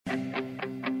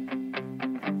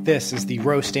This is the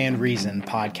Roast and Reason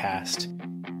podcast.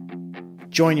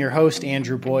 Join your host,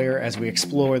 Andrew Boyer, as we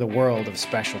explore the world of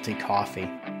specialty coffee.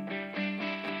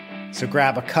 So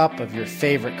grab a cup of your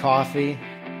favorite coffee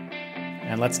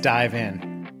and let's dive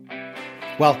in.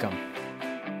 Welcome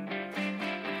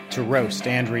to Roast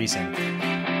and Reason.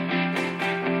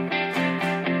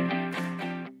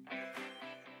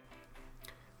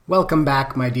 Welcome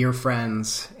back, my dear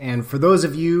friends. And for those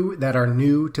of you that are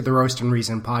new to the Roast and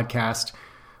Reason podcast,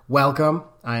 welcome.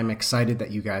 I'm excited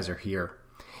that you guys are here.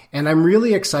 And I'm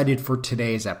really excited for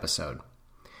today's episode.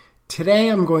 Today,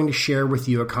 I'm going to share with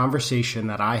you a conversation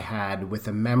that I had with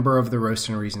a member of the Roast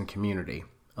and Reason community,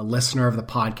 a listener of the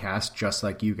podcast just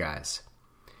like you guys.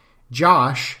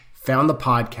 Josh found the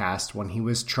podcast when he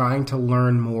was trying to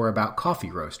learn more about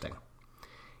coffee roasting.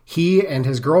 He and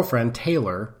his girlfriend,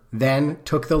 Taylor, then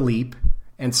took the leap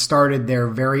and started their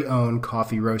very own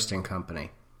coffee roasting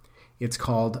company. It's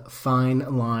called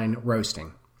Fine Line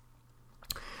Roasting.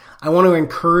 I want to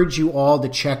encourage you all to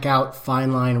check out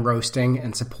Fine Line Roasting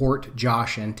and support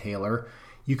Josh and Taylor.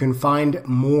 You can find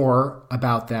more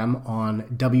about them on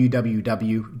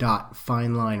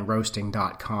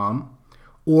www.finelineroasting.com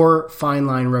or Fine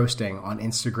Line Roasting on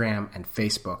Instagram and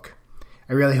Facebook.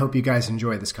 I really hope you guys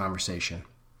enjoy this conversation.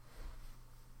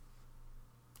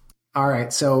 All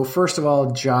right. So first of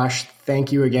all, Josh,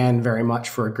 thank you again very much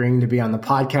for agreeing to be on the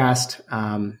podcast.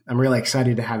 I'm really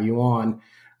excited to have you on.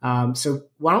 So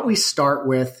why don't we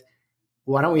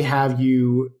have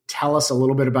you tell us a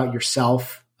little bit about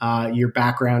yourself, your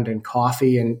background in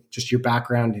coffee, and just your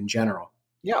background in general?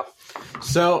 Yeah.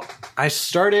 So I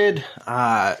started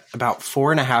about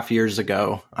 4.5 years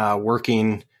ago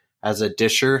working as a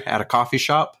disher at a coffee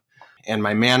shop. And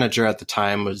my manager at the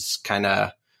time was kind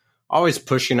of always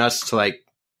pushing us to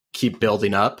keep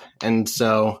building up. And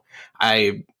so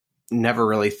I never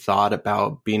really thought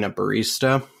about being a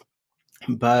barista,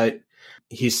 but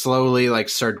he slowly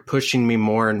started pushing me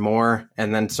more and more.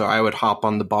 And then so I would hop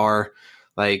on the bar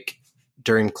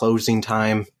during closing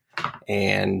time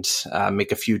and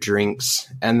make a few drinks.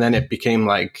 And then it became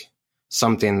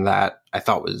something that I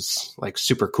thought was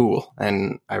super cool.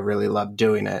 And I really loved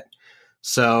doing it.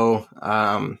 So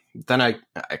then I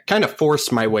kind of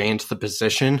forced my way into the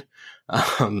position.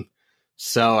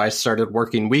 So I started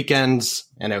working weekends,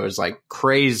 and it was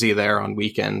crazy there on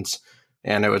weekends.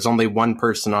 And it was only one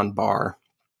person on bar.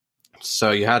 So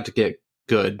you had to get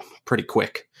good pretty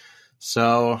quick.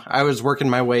 So I was working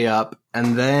my way up,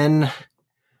 and then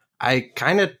I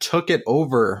kind of took it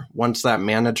over once that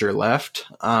manager left.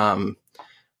 I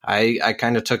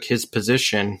kind of took his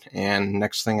position, and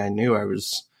next thing I knew, I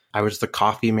was the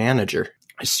coffee manager.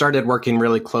 I started working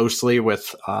really closely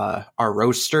with our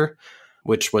roaster,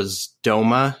 which was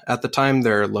Doma at the time.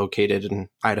 They're located in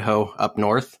Idaho up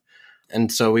north.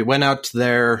 And so we went out to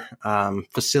their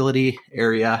facility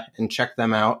area and checked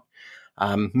them out,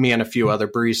 me and a few other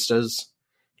baristas.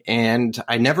 And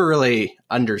I never really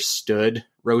understood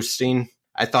roasting.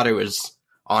 I thought it was,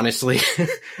 honestly,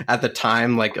 at the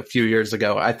time, a few years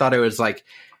ago, I thought it was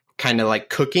kind of like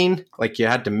cooking. You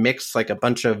had to mix a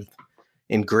bunch of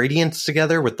ingredients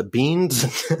together with the beans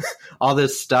and all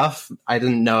this stuff. I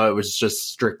didn't know it was just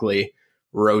strictly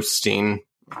roasting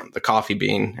the coffee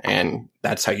bean, and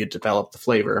that's how you develop the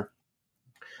flavor.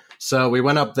 So we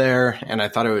went up there, and I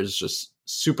thought it was just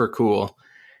super cool.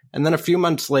 And then a few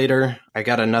months later, I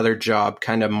got another job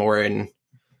kind of more in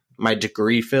my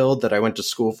degree field that I went to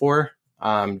school for,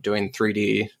 doing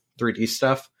 3D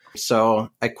stuff. So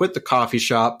I quit the coffee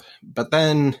shop, but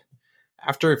then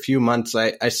after a few months,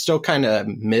 I still kind of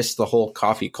missed the whole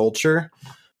coffee culture.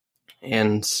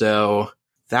 And so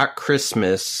that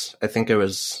Christmas, I think it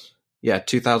was,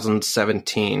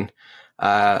 2017,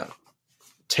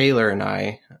 Taylor and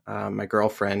I, my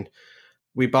girlfriend,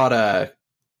 we bought a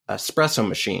espresso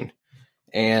machine.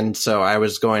 And so I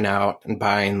was going out and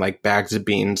buying bags of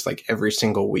beans every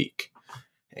single week.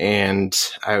 And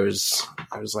I was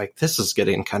like, this is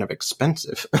getting kind of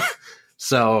expensive.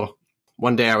 So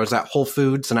one day I was at Whole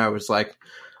Foods and I was like,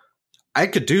 I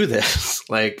could do this.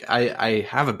 I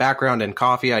have a background in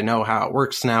coffee. I know how it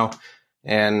works now.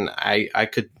 And I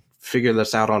could figure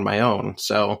this out on my own.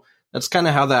 So that's kind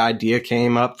of how the idea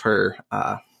came up for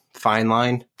Fine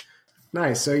Line.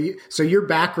 Nice. So your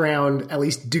background, at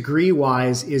least degree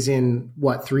wise, is in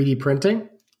what, 3D printing?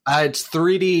 It's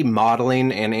 3D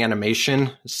modeling and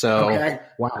animation. So okay.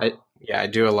 Wow. I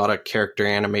do a lot of character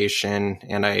animation,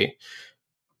 and I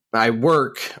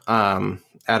work at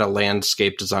a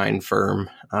landscape design firm,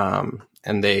 and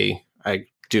I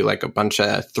do a bunch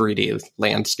of 3D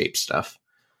landscape stuff.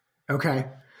 Okay.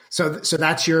 So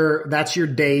that's your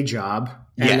day job.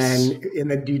 And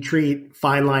then do you treat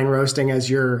fine line roasting as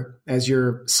your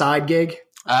side gig?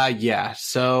 Yeah.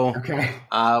 So okay.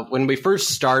 When we first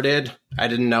started, I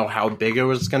didn't know how big it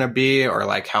was going to be or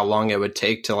like how long it would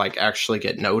take to like actually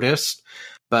get noticed.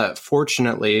 But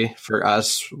fortunately for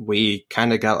us, we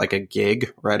kind of got like a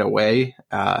gig right away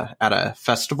at a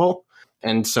festival.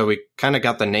 And so we kind of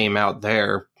got the name out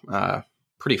there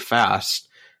pretty fast.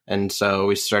 And so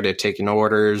we started taking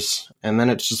orders, and then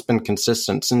it's just been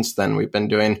consistent since then. We've been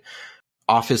doing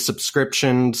office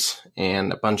subscriptions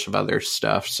and a bunch of other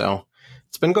stuff. So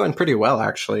it's been going pretty well,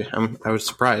 actually. I was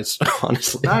surprised,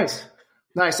 honestly. Nice.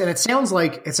 And it sounds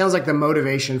like the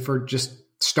motivation for just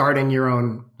starting your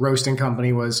own roasting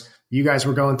company was you guys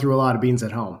were going through a lot of beans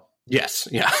at home. Yes.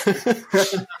 Yeah.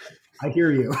 I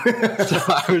hear you. So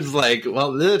I was like,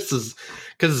 well, this is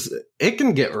because it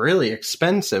can get really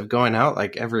expensive going out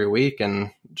like every week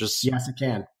and just. Yes, it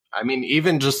can. I mean,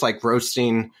 even just like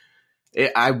roasting,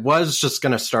 I was just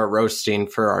going to start roasting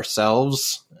for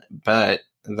ourselves, but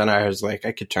then I was like,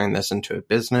 I could turn this into a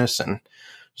business and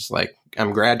just like,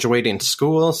 I'm graduating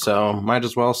school, so might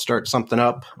as well start something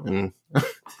up. And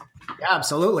yeah,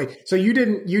 absolutely. So you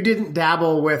didn't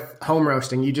dabble with home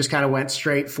roasting. You just kind of went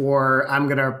straight for I'm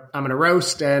gonna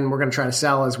roast and we're gonna try to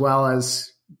sell as well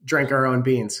as drink our own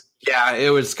beans. Yeah, it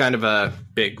was kind of a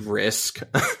big risk.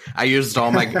 I used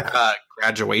all my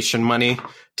graduation money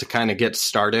to kind of get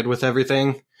started with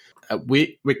everything.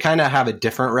 We kind of have a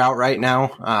different route right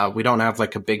now. We don't have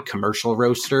like a big commercial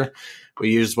roaster.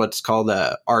 We use what's called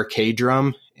a RK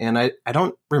drum, and I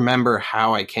don't remember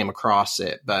how I came across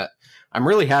it, but I'm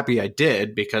really happy I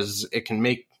did because it can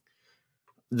make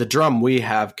the drum we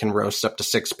have can roast up to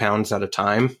 6 pounds at a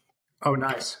time. Oh,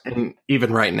 nice. And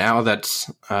even right now,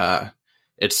 that's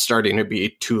it's starting to be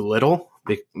too little.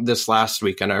 This last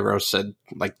weekend, I roasted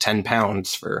like 10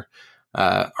 pounds for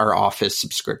our office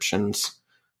subscriptions.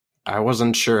 I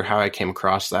wasn't sure how I came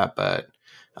across that, but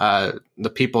the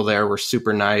people there were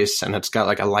super nice, and it's got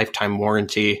like a lifetime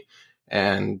warranty,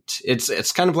 and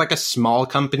it's kind of like a small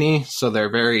company, so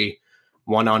they're very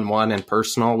one-on-one and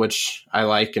personal, which I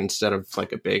like instead of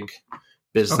like a big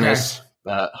business.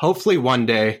 Okay. Hopefully one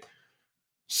day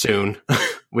soon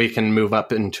we can move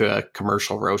up into a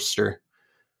commercial roaster.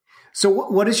 So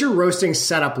what does your roasting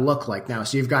setup look like now?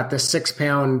 So you've got the 6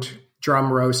 pound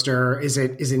drum roaster. Is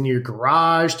it in your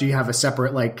garage? Do you have a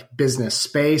separate like business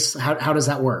space? How does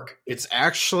that work? It's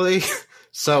actually,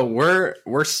 so we're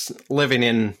living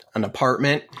in an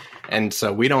apartment, and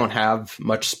so we don't have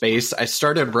much space. I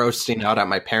started roasting out at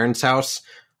my parents' house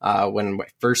when I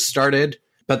first started,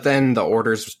 but then the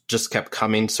orders just kept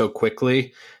coming so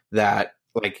quickly that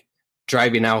like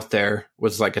driving out there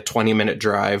was like a 20-minute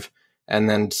drive. And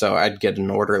then so I'd get an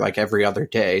order like every other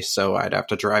day. So I'd have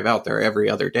to drive out there every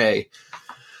other day.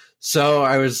 So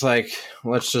I was like,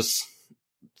 let's just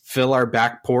fill our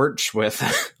back porch with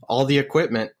all the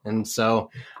equipment. And so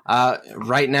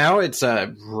right now it's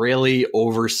a really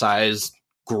oversized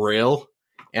grill,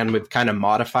 and we've kind of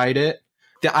modified it.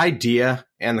 The idea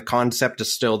and the concept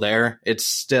is still there. It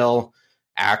still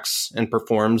acts and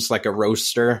performs like a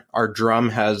roaster. Our drum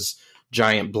has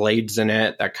giant blades in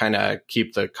it that kind of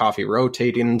keep the coffee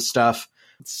rotating and stuff.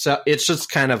 So it's just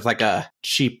kind of like a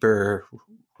cheaper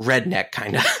redneck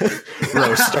kind of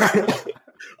roaster,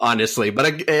 honestly.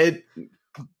 But it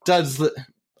does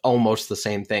almost the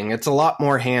same thing. It's a lot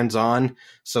more hands-on.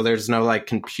 So there's no like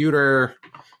computer,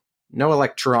 no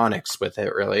electronics with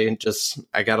it really. Just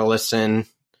I got to listen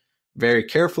very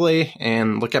carefully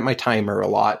and look at my timer a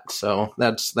lot. So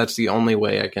that's the only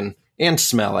way I can, and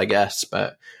smell, I guess.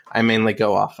 But I mainly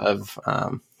go off of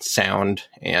sound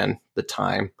and the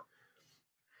time.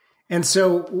 And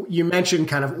so you mentioned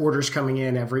kind of orders coming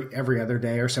in every other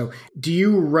day or so. Do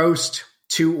you roast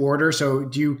to order? So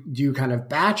do you kind of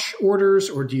batch orders,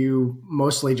 or do you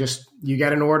mostly just you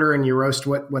get an order and you roast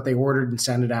what they ordered and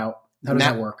send it out? How does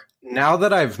that work? Now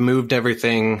that I've moved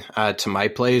everything to my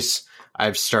place,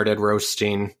 I've started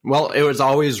roasting. Well, it was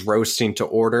always roasting to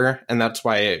order, and that's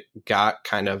why it got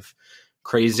kind of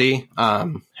crazy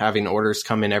having orders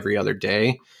come in every other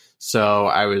day. So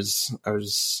I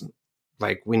was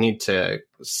like, we need to,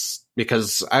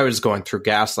 because I was going through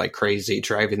gas like crazy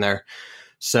driving there.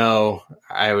 So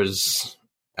I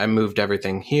moved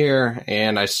everything here,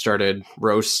 and I started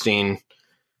roasting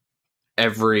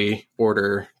every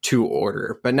order to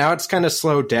order. But now it's kind of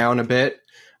slowed down a bit.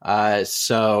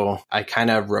 So I kind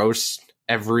of roast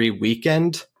every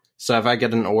weekend. So if I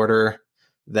get an order,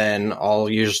 then I'll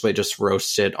usually just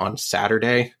roast it on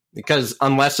Saturday, because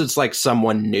unless it's like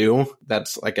someone new,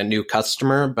 that's like a new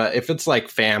customer. But if it's like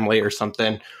family or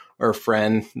something or a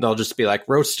friend, they'll just be like,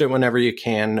 roast it whenever you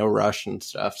can, no rush and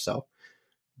stuff. So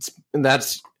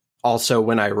That's also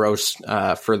when I roast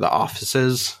for the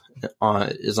offices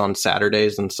on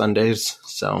Saturdays and Sundays.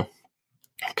 So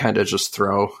kind of just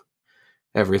throw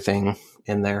everything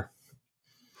in there.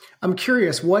 I'm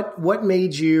curious, what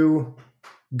made you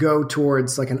go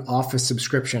towards like an office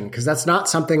subscription? Because that's not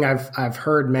something I've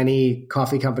heard many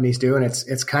coffee companies do, and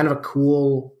it's kind of a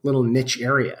cool little niche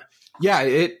area.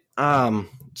 Yeah,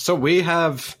 so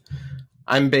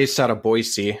I'm based out of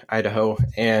Boise, Idaho,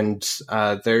 and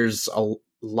there's a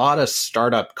lot of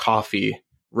startup coffee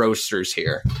roasters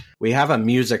here. We have a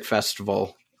music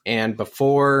festival, and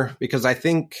because I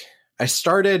think I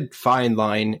started Fine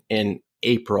Line in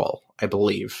April, I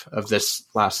believe, of this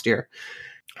last year.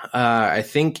 I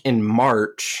think in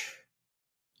March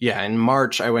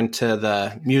I went to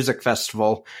the music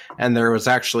festival, and there was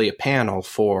actually a panel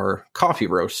for coffee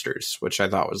roasters, which I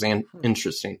thought was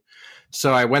interesting.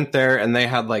 So I went there, and they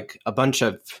had like a bunch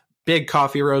of big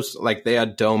coffee roasts, like they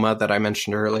had Doma that I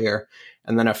mentioned earlier,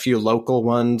 and then a few local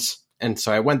ones. And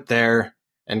so I went there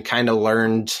and kind of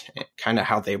learned kind of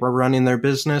how they were running their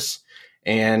business.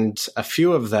 And a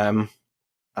few of them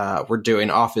were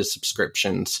doing office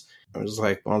subscriptions. I was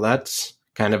like, well, that's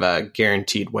kind of a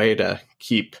guaranteed way to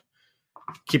keep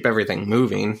everything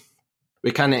moving.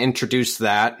 We kind of introduced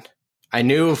that. I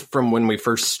knew from when we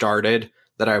first started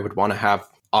that I would want to have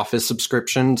office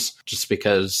subscriptions just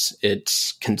because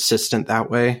it's consistent that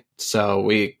way. So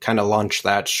we kind of launched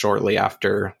that shortly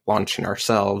after launching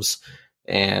ourselves.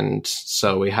 And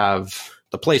so we have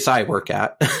the place I work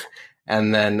at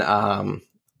and then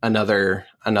another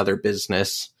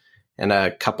business and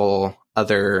a couple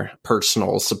other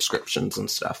personal subscriptions and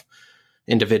stuff,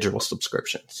 individual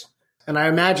subscriptions. And I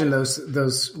imagine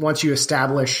those once you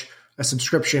establish a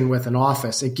subscription with an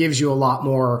office, it gives you a lot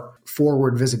more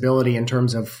forward visibility in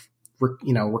terms of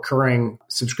recurring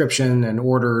subscription and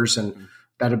orders, and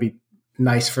that'd be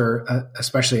nice for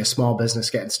especially a small business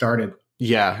getting started.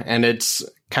 Yeah, and it's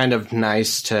kind of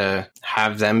nice to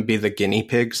have them be the guinea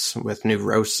pigs with new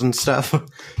roasts and stuff.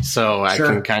 So I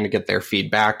can kind of get their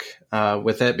feedback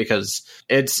with it, because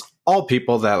it's all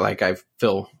people that like I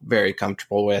feel very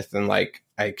comfortable with, and like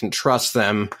I can trust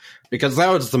them, because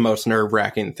that was the most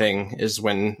nerve-wracking thing is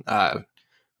when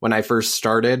I first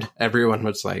started, everyone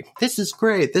was like, this is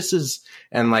great.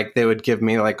 And like they would give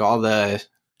me like all the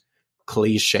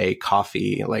cliche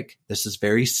coffee, like this is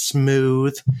very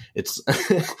smooth, it's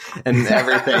and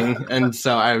everything. And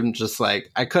so I'm just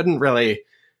like, I didn't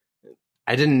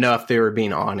know if they were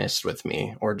being honest with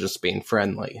me or just being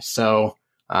friendly. So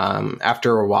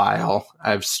after a while,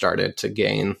 I've started to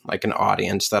gain like an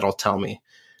audience that'll tell me,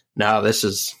 no, this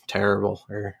is terrible,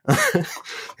 or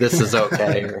this is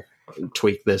okay, or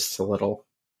tweak this a little.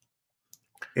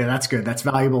 Yeah, that's good. That's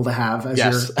valuable to have as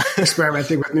you're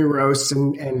experimenting with new roasts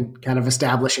and kind of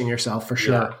establishing yourself, for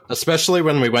sure. Yeah. Especially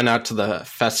when we went out to the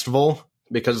festival,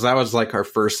 because that was like our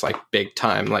first like big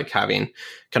time, like having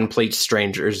complete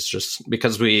strangers, just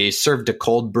because we served a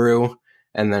cold brew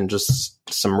and then just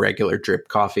some regular drip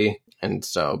coffee. And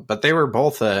so, but they were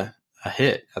both a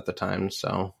hit at the time.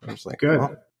 So I was like,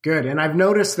 good. And I've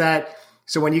noticed that.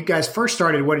 So when you guys first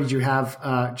started, what did you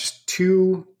have? Just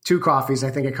two coffees, I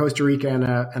think a Costa Rica and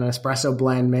an espresso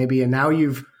blend maybe. And now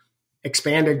you've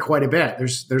expanded quite a bit.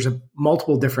 There's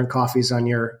multiple different coffees on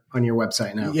your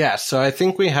website now. Yeah. So I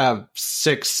think we have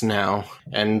 6 now.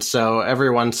 And so every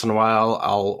once in a while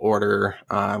I'll order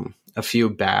a few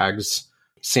bags,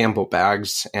 sample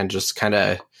bags, and just kind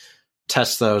of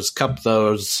test those, cup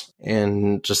those,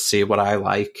 and just see what I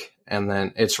like. And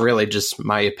then it's really just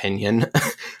my opinion.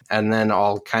 And then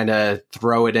I'll kind of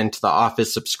throw it into the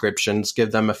office subscriptions,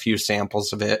 give them a few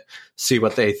samples of it, see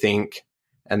what they think,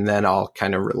 and then I'll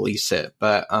kind of release it.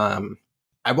 But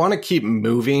I want to keep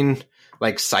moving,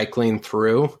 like cycling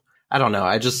through. I don't know.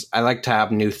 I like to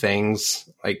have new things,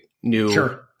 like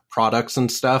new products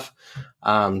and stuff.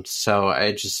 So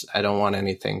I don't want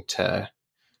anything to,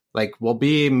 like, we'll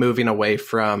be moving away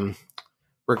from,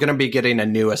 we're going to be getting a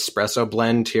new espresso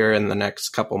blend here in the next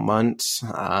couple months.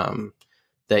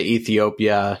 The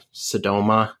Ethiopia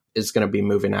Sodoma is going to be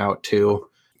moving out too.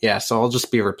 Yeah, so I'll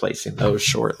just be replacing those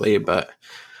shortly, but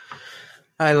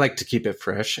I like to keep it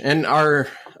fresh. And our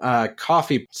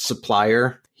coffee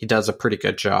supplier, he does a pretty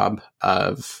good job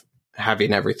of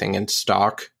having everything in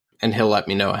stock, and he'll let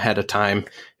me know ahead of time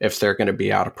if they're going to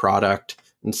be out of product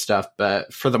and stuff.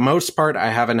 But for the most part, I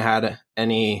haven't had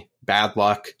any bad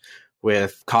luck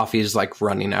with coffees like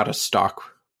running out of stock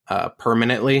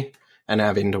permanently and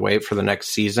having to wait for the next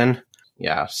season.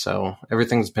 Yeah, so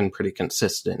everything's been pretty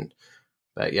consistent.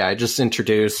 But yeah, I just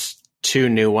introduced 2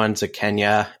 new ones, a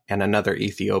Kenya and another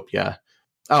Ethiopia.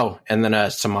 Oh, and then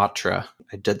a Sumatra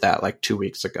I did that like 2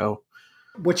 weeks ago.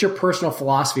 What's your personal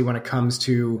philosophy when it comes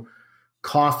to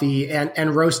coffee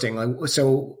and roasting? Like,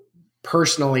 so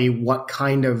personally, what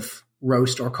kind of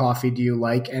roast or coffee do you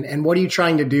like? And what are you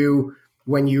trying to do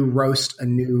when you roast a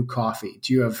new coffee?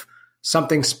 Do you have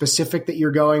something specific that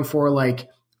you're going for? Like,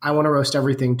 I want to roast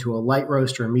everything to a light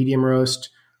roast or a medium roast,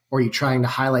 or are you trying to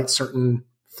highlight certain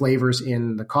flavors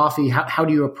in the coffee? How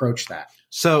do you approach that?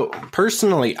 So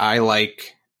personally, I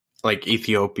like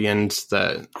Ethiopians.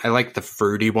 I like the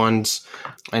fruity ones.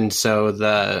 And so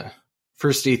the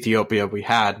first Ethiopia we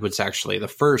had was actually the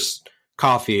first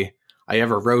coffee I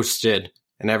ever roasted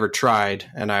and ever tried.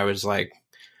 And I was like,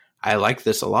 I like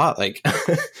this a lot. Like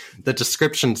the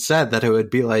description said that it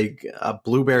would be like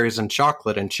blueberries and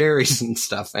chocolate and cherries and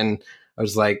stuff. And I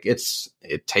was like,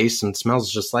 it tastes and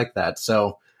smells just like that.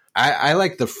 So I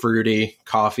like the fruity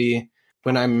coffee.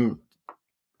 When I'm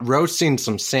roasting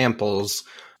some samples,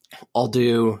 I'll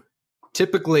do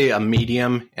typically a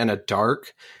medium and a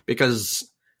dark, because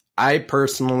I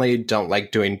personally don't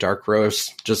like doing dark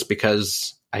roasts just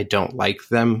because I don't like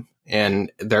them.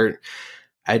 And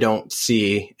I don't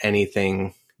see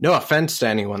anything, no offense to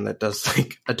anyone that does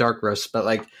like a dark roast, but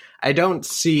like I don't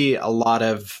see a lot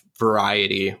of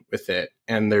variety with it.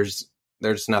 And there's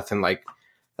nothing like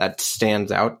that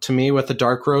stands out to me with a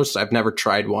dark roast. I've never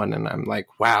tried one and I'm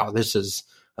like, wow, this is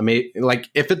amazing. Like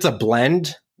if it's a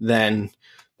blend, then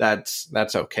that's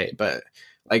okay. But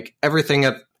like everything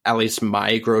at least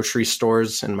my grocery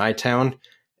stores in my town,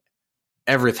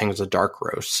 everything's a dark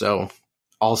roast. So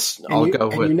I'll go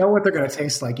with. You know what they're going to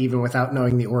taste like even without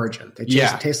knowing the origin. They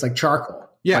just taste like charcoal.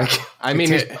 Yeah, like, I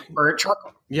mean, burnt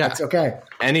charcoal. Yeah, it's okay.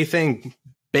 Anything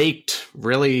baked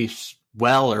really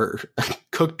well or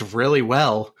cooked really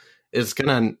well is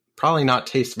gonna probably not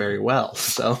taste very well.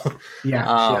 So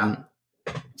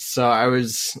So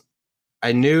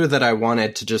I knew that I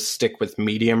wanted to just stick with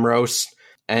medium roast,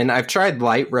 and I've tried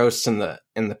light roasts in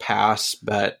the past,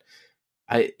 but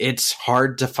it's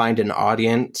hard to find an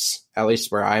audience, at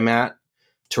least where I'm at,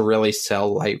 to really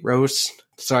sell light roast.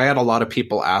 So I had a lot of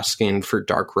people asking for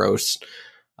dark roast,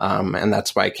 and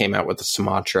that's why I came out with the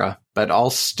Sumatra. But I'll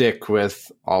stick with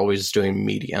always doing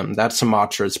medium. That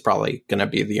Sumatra is probably going to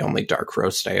be the only dark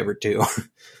roast I ever do.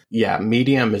 Yeah,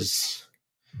 medium is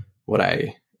what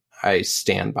I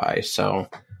stand by. So,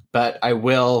 but I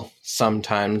will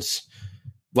sometimes,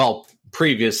 well,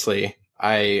 previously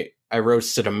I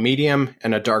roasted a medium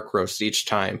and a dark roast each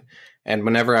time. And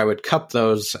whenever I would cup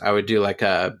those, I would do like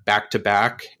a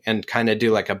back-to-back and kind of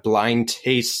do like a blind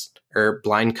taste or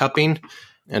blind cupping.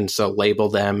 And so label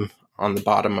them on the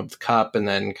bottom of the cup and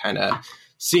then kind of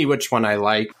see which one I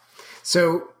like.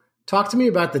 So talk to me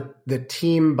about the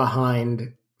team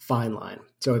behind Fine Line.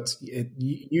 So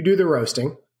you do the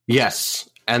roasting. Yes.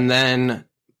 And then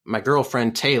my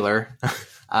girlfriend, Taylor,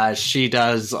 she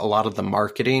does a lot of the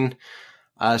marketing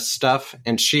stuff,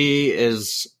 and she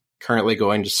is currently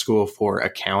going to school for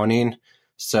accounting.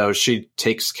 So she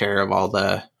takes care of all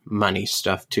the money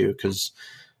stuff too, because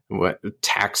what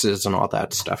taxes and all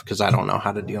that stuff, because I don't know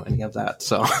how to do any of that.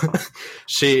 So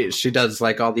she does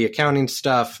like all the accounting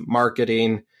stuff,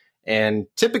 marketing, and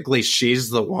typically she's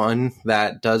the one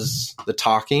that does the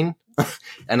talking.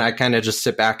 And I kind of just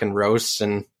sit back and roast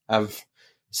and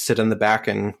sit in the back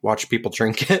and watch people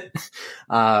drink it.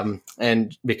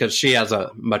 And because she has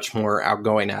a much more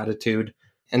outgoing attitude.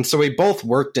 And so we both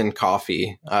worked in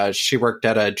coffee. She worked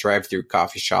at a drive-through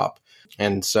coffee shop.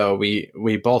 And so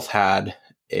we both had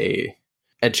a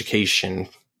education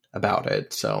about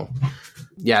it. So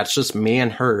yeah, it's just me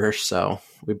and her. So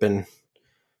we've been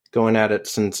going at it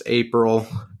since April.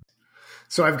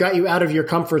 So I've got you out of your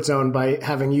comfort zone by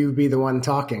having you be the one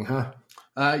talking, huh?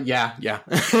 Yeah.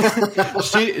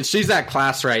 She's at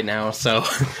class right now, so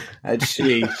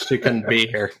she couldn't be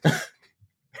here.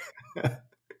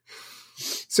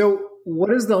 So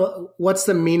what's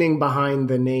the meaning behind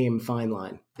the name Fine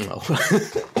Line?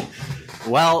 Oh.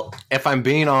 Well, if I'm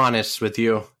being honest with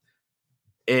you,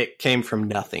 it came from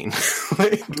nothing.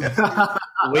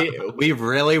 we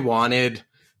really wanted,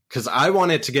 because I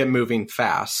wanted to get moving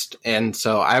fast. And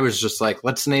so I was just like,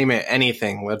 let's name it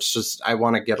anything. I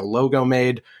want to get a logo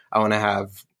made. I want to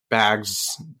have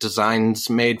designs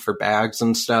made for bags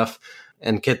and stuff,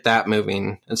 and get that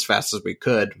moving as fast as we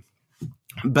could.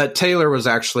 But Taylor was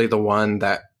actually the one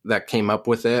that came up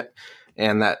with it,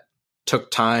 and that took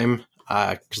time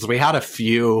because we had a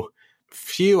few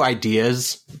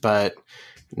ideas, but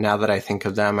now that I think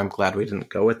of them, I'm glad we didn't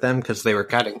go with them because they were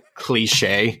kind of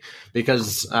cliche.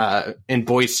 Because in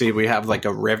Boise, we have like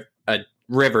a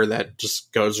river that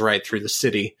just goes right through the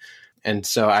city. And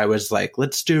so I was like,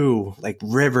 let's do like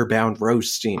riverbound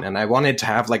roasting. And I wanted to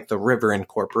have like the river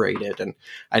incorporated. And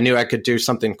I knew I could do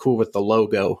something cool with the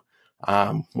logo,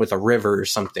 with a river or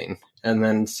something. And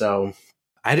then so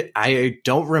I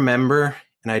don't remember,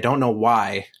 and I don't know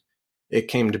why it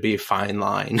came to be Fine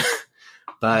Line.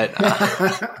 But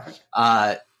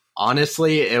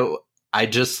honestly, I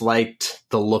just liked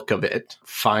the look of it.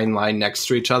 Fine line next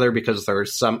to each other, because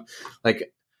there's so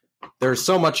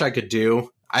much I could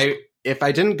do. If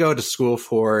I didn't go to school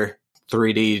for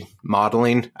 3D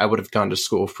modeling, I would have gone to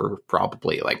school for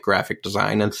probably like graphic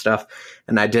design and stuff.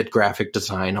 And I did graphic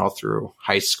design all through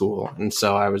high school. And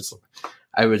so I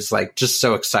was like just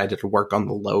so excited to work on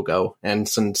the logo. And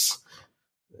since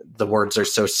the words are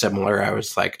so similar, I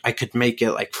was like, I could make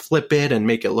it like flip it and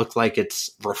make it look like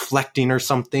it's reflecting or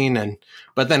something.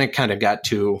 But then it kind of got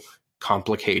too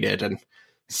complicated. And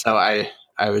so I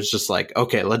was just like,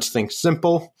 okay, let's think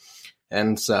simple.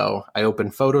 And so I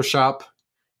opened Photoshop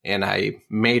and I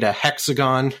made a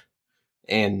hexagon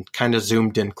and kind of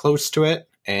zoomed in close to it.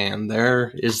 And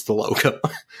there is the logo.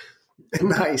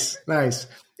 Nice.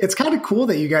 It's kind of cool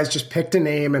that you guys just picked a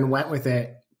name and went with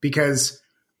it, because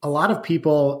a lot of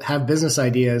people have business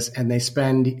ideas and they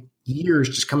spend years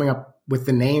just coming up with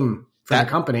the name for the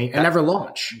company and never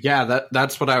launch. Yeah,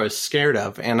 that's what I was scared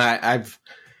of. And I've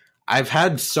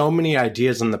had so many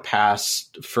ideas in the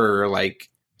past for like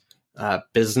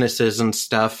businesses and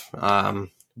stuff.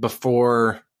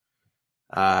 Before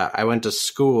I went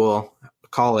to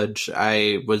college,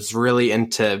 I was really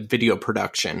into video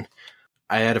production.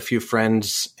 I had a few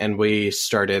friends and we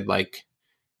started like,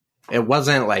 it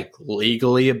wasn't like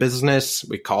legally a business.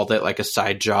 We called it like a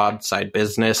side job, side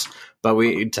business, but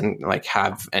we didn't like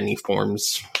have any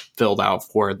forms filled out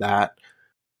for that.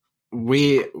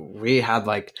 We had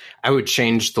like, I would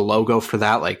change the logo for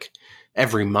that like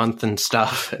every month and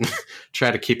stuff and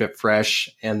try to keep it fresh.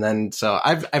 And then, so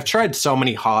I've tried so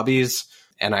many hobbies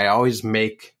and I always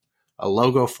make a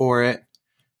logo for it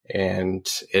and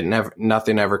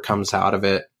nothing ever comes out of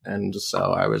it. And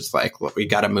so I was like, look, we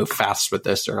got to move fast with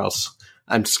this or else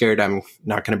I'm scared I'm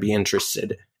not going to be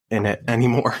interested in it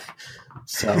anymore.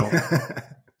 So.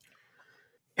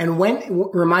 And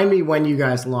remind me when you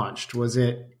guys launched. Was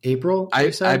it April?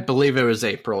 I believe it was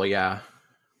April. Yeah.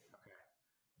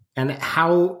 And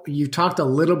how, you talked a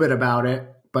little bit about it,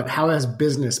 but how has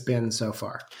business been so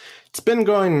far? It's been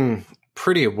going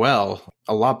pretty well,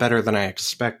 a lot better than I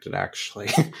expected, actually.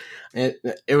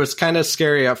 It was kind of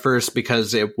scary at first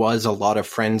because it was a lot of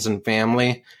friends and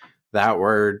family that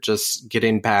were just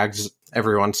getting bags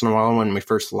every once in a while when we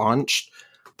first launched.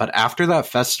 But after that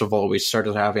festival, we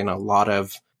started having a lot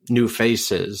of new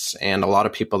faces and a lot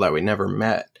of people that we never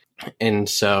met. And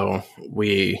so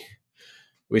we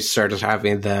started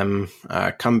having them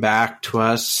come back to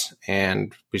us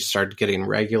and we started getting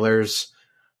regulars.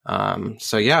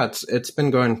 So yeah, it's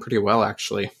been going pretty well,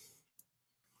 actually.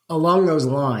 Along those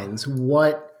lines,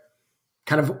 what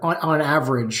kind of on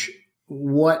average,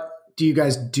 what do you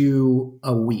guys do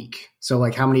a week? So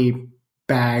like how many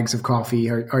bags of coffee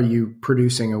are you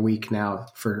producing a week now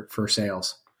for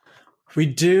sales? We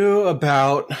do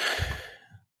about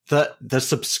the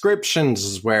subscriptions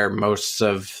is where most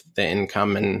of the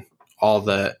income and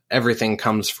everything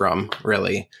comes from,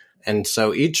 really. And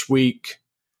so each week,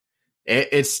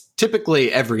 it's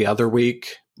typically every other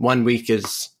week. One week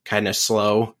is kind of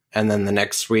slow, and then the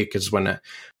next week is when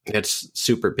it's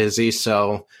super busy.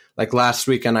 So like last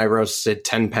weekend, I roasted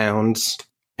 10 pounds.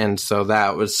 And so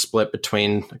that was split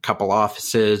between a couple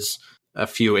offices, a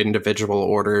few individual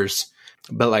orders.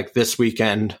 But like this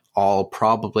weekend, I'll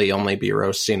probably only be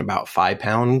roasting about 5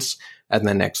 pounds. And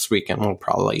the next weekend will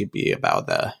probably be about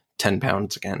 10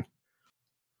 pounds again.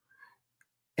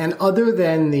 And other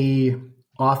than the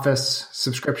office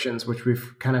subscriptions, which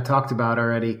we've kind of talked about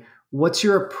already, what's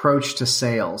your approach to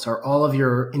sales? Are all of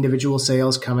your individual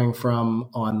sales coming from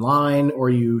online, or are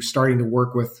you starting to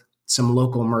work with some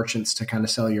local merchants to kind of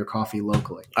sell your coffee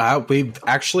locally? We've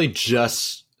actually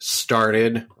just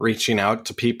started reaching out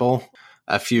to people,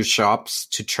 a few shops,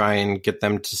 to try and get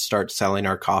them to start selling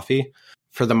our coffee.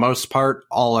 For the most part,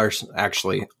 all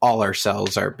our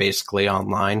sales are basically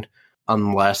online,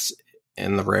 unless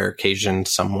in the rare occasion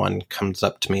someone comes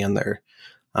up to me and they're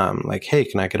like, hey,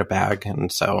 can I get a bag?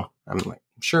 And so I'm like,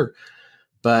 sure.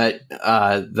 But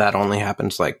that only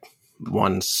happens like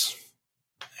once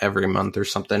every month or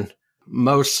something.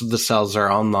 Most of the sales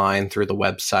are online through the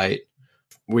website.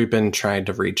 We've been trying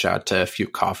to reach out to a few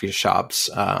coffee shops.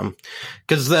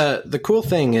 Because the cool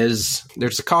thing is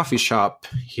there's a coffee shop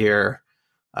here.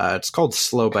 It's called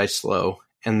Slow by Slow.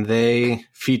 And they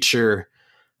feature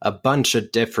a bunch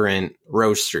of different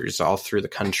roasters all through the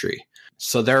country.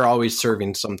 So they're always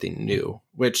serving something new,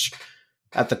 which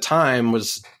at the time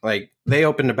was like they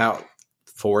opened about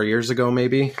 4 years ago,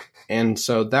 maybe. And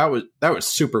so that was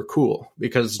super cool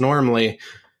because normally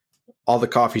all the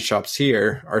coffee shops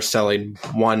here are selling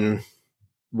one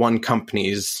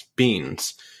company's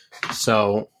beans,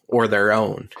 so, or their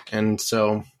own. And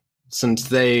so since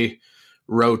they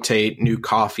rotate new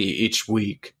coffee each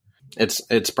week,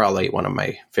 it's probably one of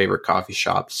my favorite coffee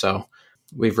shops. So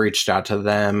we've reached out to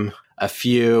them, a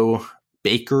few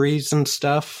bakeries and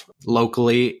stuff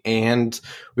locally, and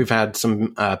we've had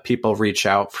some people reach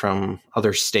out from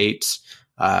other states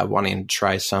wanting to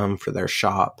try some for their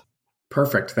shop.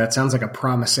 Perfect. That sounds like a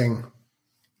promising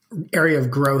area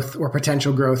of growth or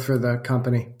potential growth for the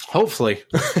company. Hopefully.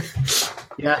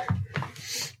 Yeah.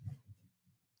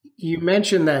 You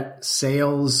mentioned that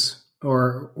sales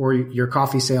or your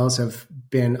coffee sales have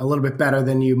been a little bit better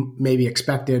than you maybe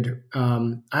expected.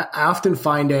 I often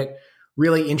find it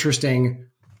really interesting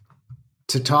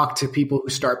to talk to people who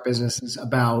start businesses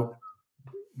about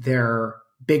their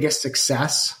biggest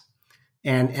success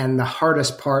and the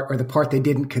hardest part or the part they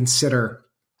didn't consider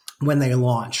when they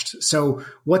launched. So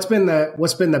what's been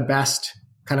the best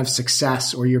kind of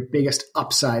success or your biggest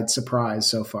upside surprise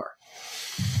so far?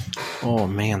 Oh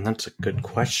man, that's a good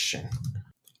question.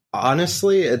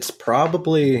 Honestly, it's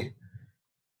probably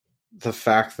the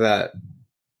fact that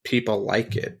people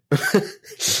like it.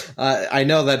 I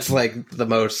know that's like the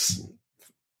most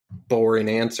boring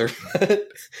answer.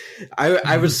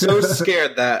 I was so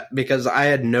scared that because I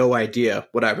had no idea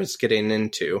what I was getting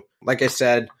into. Like I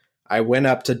said, I went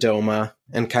up to Doma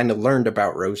and kind of learned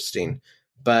about roasting,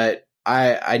 but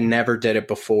I never did it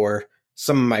before.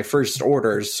 Some of my first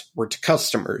orders were to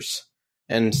customers.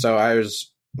 And so I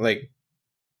was like,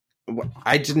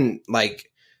 I didn't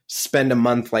like spend a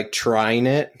month like trying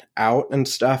it out and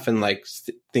stuff and like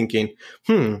thinking,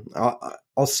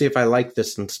 I'll see if I like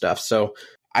this and stuff. So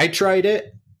I tried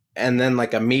it, and then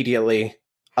like immediately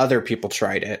other people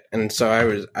tried it. And so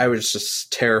I was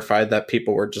just terrified that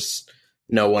people were just,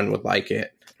 no one would like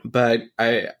it. But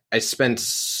I spent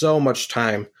so much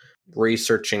time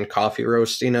researching coffee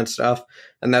roasting and stuff.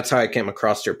 And that's how I came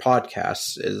across your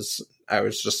podcast. Is I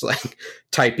was just like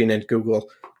typing in Google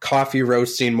coffee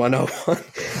roasting 101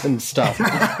 and stuff.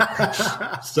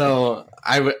 So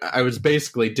I was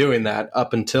basically doing that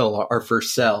up until our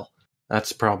first sell.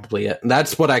 That's probably it.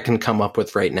 That's what I can come up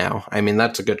with right now. I mean,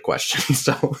 that's a good question.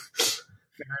 So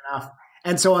fair enough.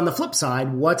 And so on the flip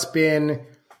side, what's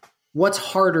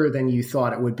harder than you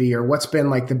thought it would be, or what's been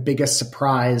like the biggest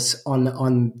surprise on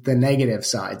the negative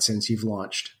side since you've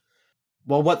launched?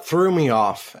 Well, what threw me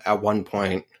off at one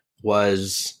point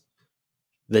was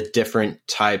the different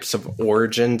types of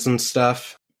origins and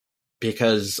stuff,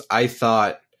 because I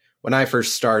thought when I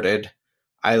first started,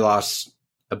 I lost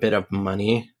a bit of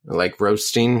money like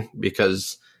roasting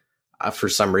because for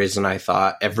some reason I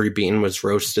thought every bean was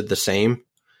roasted the same.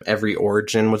 Every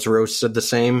origin was roasted the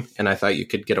same, and I thought you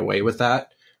could get away with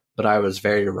that, but I was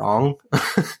very wrong.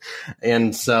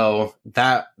 And so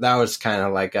that was kind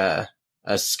of like a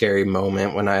scary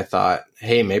moment when I thought,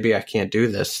 hey, maybe I can't do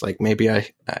this. Like maybe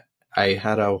I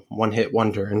had a one-hit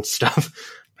wonder and stuff.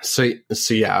 So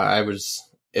yeah,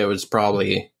 it was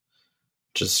probably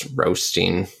just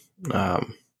roasting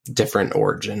different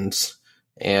origins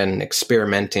and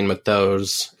experimenting with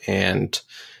those and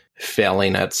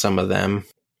failing at some of them.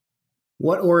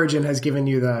 What origin has given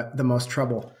you the most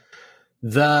trouble?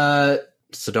 The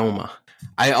Sonoma.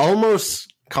 I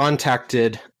almost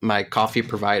contacted my coffee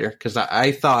provider because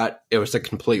I thought it was a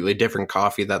completely different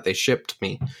coffee that they shipped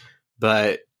me,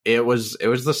 but it was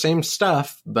the same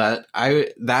stuff. But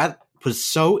that was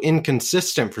so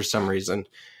inconsistent for some reason,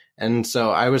 and so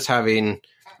I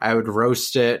would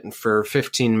roast it for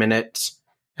 15 minutes,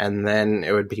 and then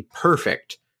it would be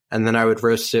perfect, and then I would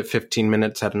roast it 15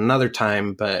 minutes at another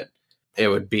time, but it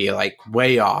would be like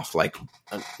way off, like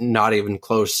not even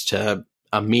close to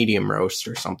a medium roast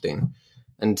or something.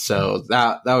 And so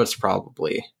that was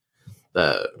probably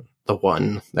the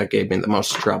one that gave me the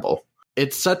most trouble.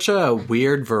 It's such a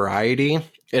weird variety.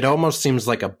 It almost seems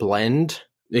like a blend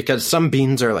because some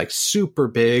beans are like super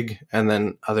big and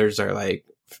then others are like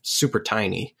super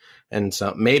tiny. And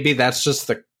so maybe that's just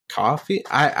the coffee.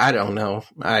 I don't know.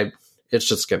 It's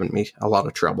just given me a lot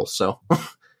of trouble. So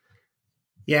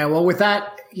yeah, well, with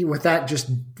that just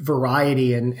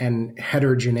variety and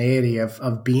heterogeneity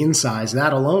of bean size,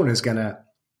 that alone is going to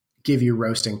give you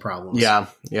roasting problems.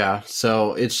 Yeah.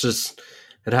 So it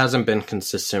hasn't been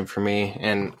consistent for me,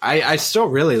 and I still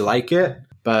really like it,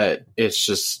 but it's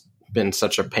just been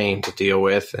such a pain to deal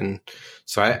with, and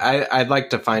so I'd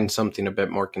like to find something a bit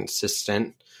more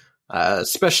consistent,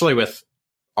 especially with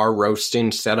our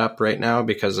roasting setup right now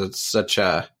because it's such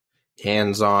a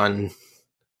hands-on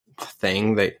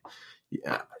thing that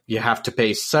you have to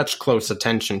pay such close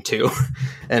attention to.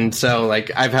 And so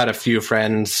like I've had a few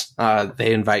friends,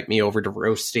 they invite me over to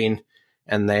roasting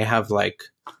and they have like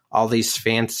all these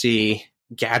fancy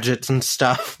gadgets and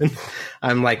stuff. And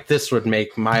I'm like, this would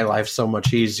make my life so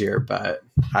much easier, but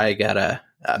I got a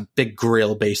big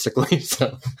grill basically.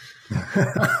 So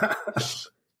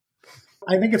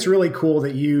I think it's really cool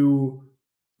that you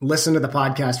listened to the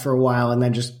podcast for a while and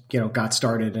then just, got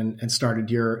started and started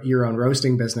your own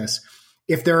roasting business.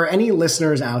 If there are any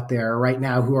listeners out there right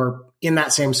now who are in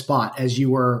that same spot as you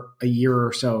were a year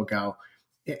or so ago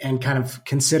and kind of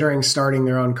considering starting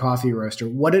their own coffee roaster,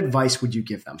 what advice would you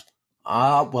give them?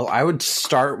 Well, I would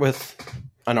start with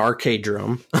an arcade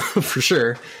drum for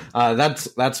sure.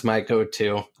 That's my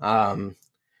go-to.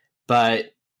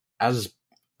 But as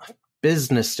a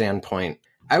business standpoint,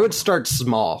 I would start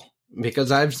small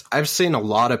because I've seen a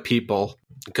lot of people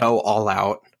go all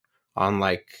out on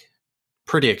like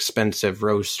pretty expensive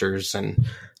roasters and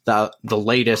the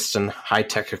latest and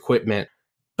high-tech equipment,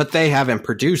 but they haven't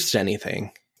produced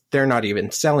anything. They're not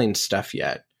even selling stuff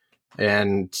yet.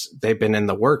 And they've been in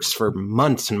the works for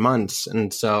months and months.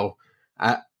 And so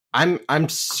I'm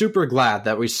super glad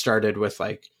that we started with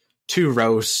like 2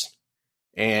 roasts,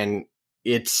 and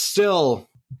it's still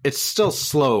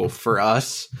slow for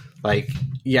us. Like,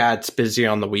 yeah, it's busy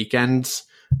on the weekends,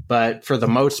 but for the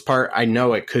most part, I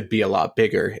know it could be a lot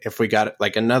bigger if we got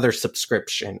like another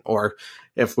subscription or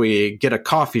if we get a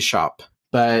coffee shop.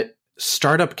 But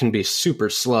startup can be super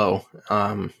slow.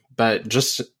 But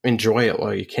just enjoy it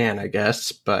while you can, I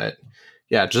guess. But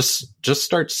yeah, just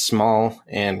start small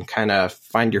and kind of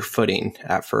find your footing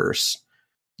at first.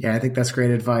 Yeah, I think that's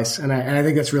great advice. And I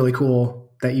think that's really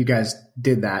cool that you guys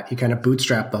did that. You kind of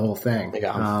bootstrapped the whole thing.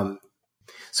 Yeah.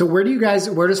 So where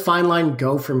does Fine Line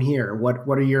go from here? What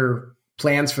are your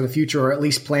plans for the future, or at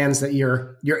least plans that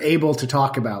you're able to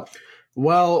talk about?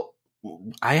 Well,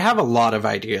 I have a lot of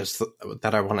ideas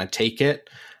that I want to take it.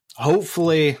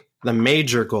 Hopefully, the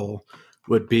major goal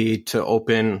would be to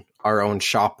open our own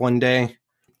shop one day.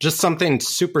 Just something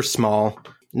super small,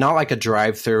 not like a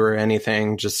drive-through or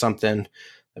anything, just something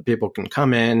that people can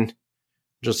come in,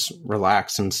 just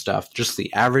relax and stuff. Just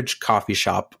the average coffee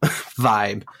shop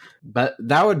vibe. But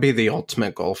that would be the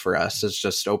ultimate goal for us, is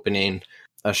just opening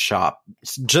a shop.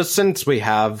 Just since we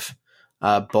have,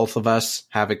 both of us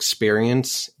have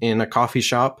experience in a coffee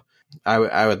shop,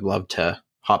 I would love to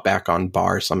hop back on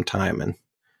bar sometime and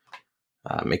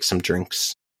make some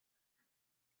drinks.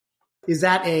 Is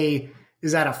that a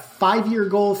 5-year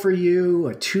goal for you,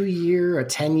 a 2-year, a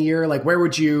 10-year? Like where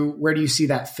do you see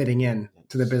that fitting in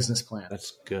to the business plan?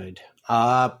 That's good.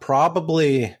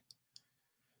 Probably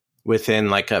within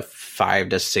like a 5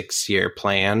 to 6 year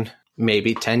plan,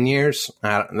 maybe 10 years.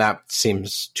 That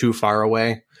seems too far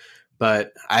away,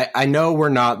 but I know we're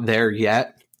not there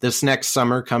yet. This next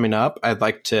summer coming up, I'd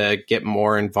like to get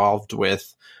more involved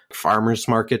with farmers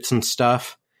markets and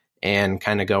stuff and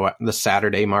kind of go at the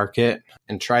Saturday market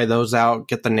and try those out,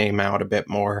 get the name out a bit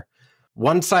more.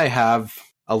 Once I have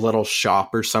a little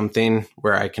shop or something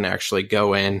where I can actually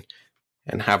go in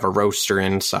and have a roaster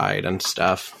inside and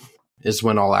stuff is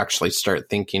when I'll actually start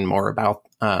thinking more about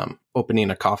opening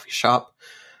a coffee shop.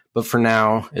 But for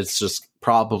now, it's just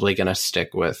probably going to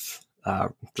stick with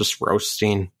just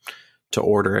roasting to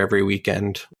order every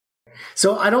weekend.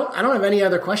 So I don't have any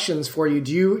other questions for you.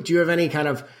 Do you have any kind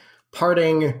of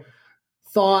parting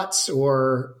thoughts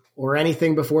or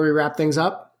anything before we wrap things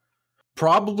up?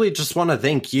 Probably just want to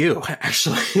thank you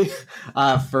actually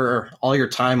for all your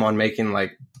time on making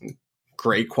like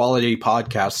great quality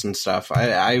podcasts and stuff.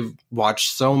 I've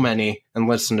watched so many and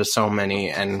listened to so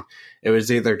many, and it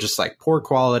was either just like poor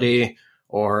quality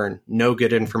or no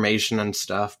good information and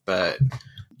stuff. But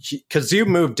because you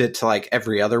moved it to like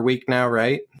every other week now,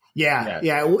 right? Yeah.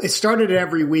 It started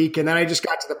every week, and then I just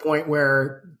got to the point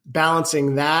where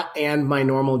balancing that and my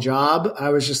normal job, I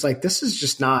was just like, this is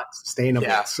just not sustainable.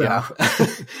 Yeah.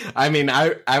 I mean,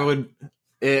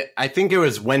 I think it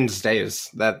was Wednesdays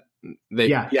that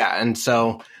and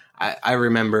so I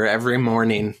remember every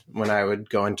morning when I would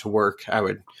go into work, I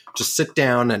would just sit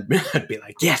down and I'd be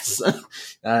like, yes,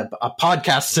 a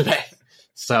podcast today.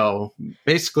 So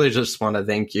basically just want to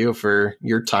thank you for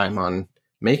your time on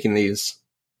making these.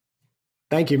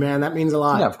 Thank you, man. That means a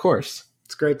lot. Yeah, of course.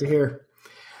 It's great to hear.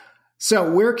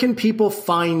 So where can people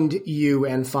find you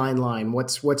and Fine Line?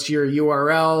 What's your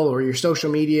URL or your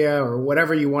social media or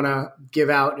whatever you want to give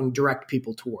out and direct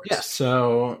people towards? Yeah,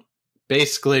 so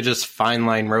basically just Fine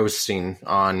Line Roasting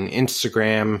on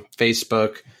Instagram,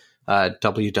 Facebook,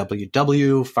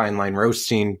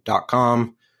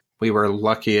 www.finelineroasting.com. We were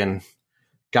lucky and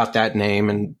got that name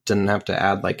and didn't have to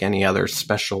add like any other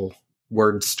special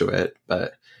words to it.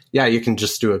 But yeah, you can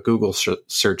just do a Google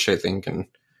search, I think, and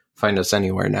find us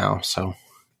anywhere now. So,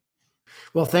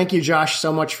 well, thank you, Josh,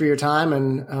 so much for your time,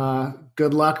 and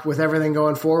good luck with everything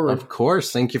going forward. Of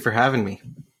course. Thank you for having me.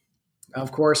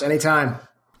 Of course. Anytime.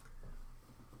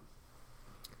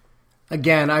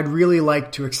 Again, I'd really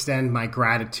like to extend my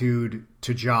gratitude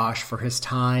to Josh for his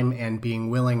time and being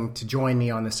willing to join me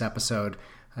on this episode.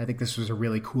 I think this was a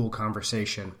really cool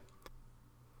conversation.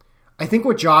 I think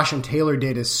what Josh and Taylor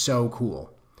did is so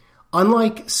cool.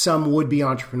 Unlike some would-be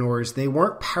entrepreneurs, they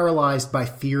weren't paralyzed by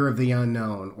fear of the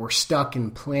unknown or stuck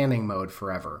in planning mode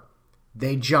forever.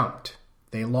 They jumped.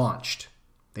 They launched.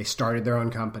 They started their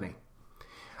own company.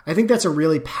 I think that's a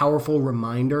really powerful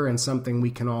reminder and something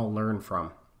we can all learn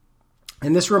from.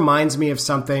 And this reminds me of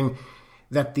something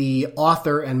that the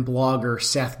author and blogger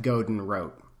Seth Godin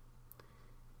wrote.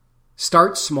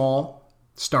 Start small,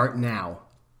 start now.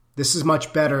 This is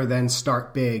much better than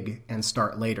start big and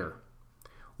start later.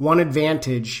 One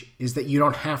advantage is that you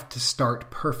don't have to start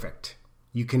perfect.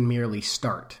 You can merely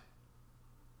start.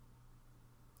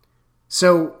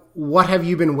 So, what have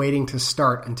you been waiting to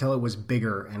start until it was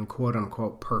bigger and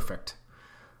quote-unquote perfect?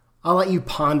 I'll let you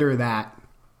ponder that,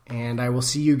 and I will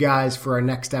see you guys for our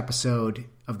next episode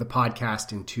of the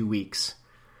podcast in 2 weeks.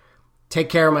 Take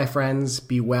care, my friends.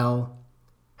 Be well.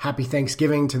 Happy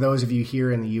Thanksgiving to those of you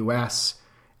here in the U.S.,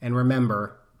 and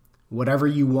remember, whatever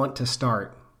you want to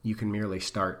start, you can merely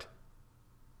start.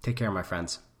 Take care, my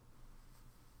friends.